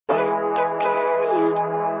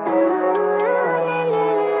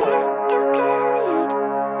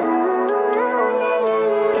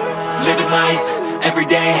life,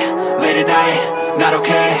 everyday, late at night, not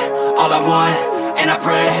okay. All I want, and I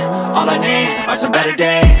pray, all I need are some better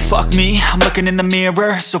days. Fuck me, I'm looking in the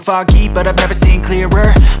mirror, so foggy, but I've never seen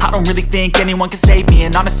clearer. I don't really think anyone can save me,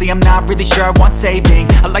 and honestly I'm not really sure I want saving.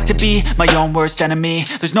 I like to be my own worst enemy.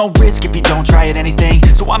 There's no risk if you don't try at anything,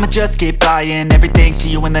 so I'ma just get buying everything.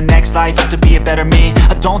 See you in the next life, have to be a better me.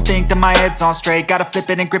 I don't think that my head's on straight, gotta flip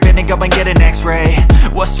it and grip it and go and get an x-ray.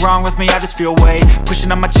 What's wrong with me? I just feel weight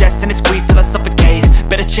pushing on my chest and it squeezes till I suffocate.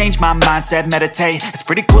 Better change my mindset, meditate. It's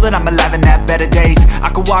pretty cool that I'm alive and have better days. I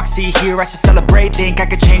could walk, see, hear, I should celebrate. Think I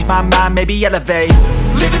could change my mind, maybe elevate.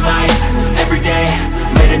 Living life, everyday,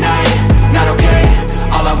 late at night, not okay.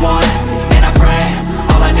 All I want, and I pray,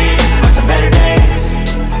 all I need are some better days.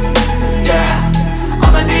 Yeah,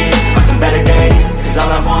 all I need are some better days. Cause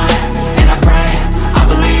all I want, and I pray, I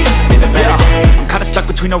believe in the better days. I'm kinda stuck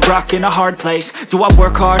between a rock and a hard place. Do I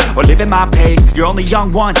work hard or live at my pace? You're only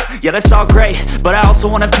young once, yeah that's all great, but I also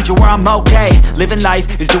want a future where I'm okay. Living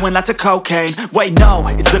life is doing lots of cocaine. Wait no,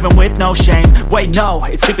 it's living with no shame. Wait no,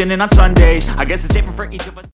 it's sleeping in on Sundays. I guess it's different for each of us.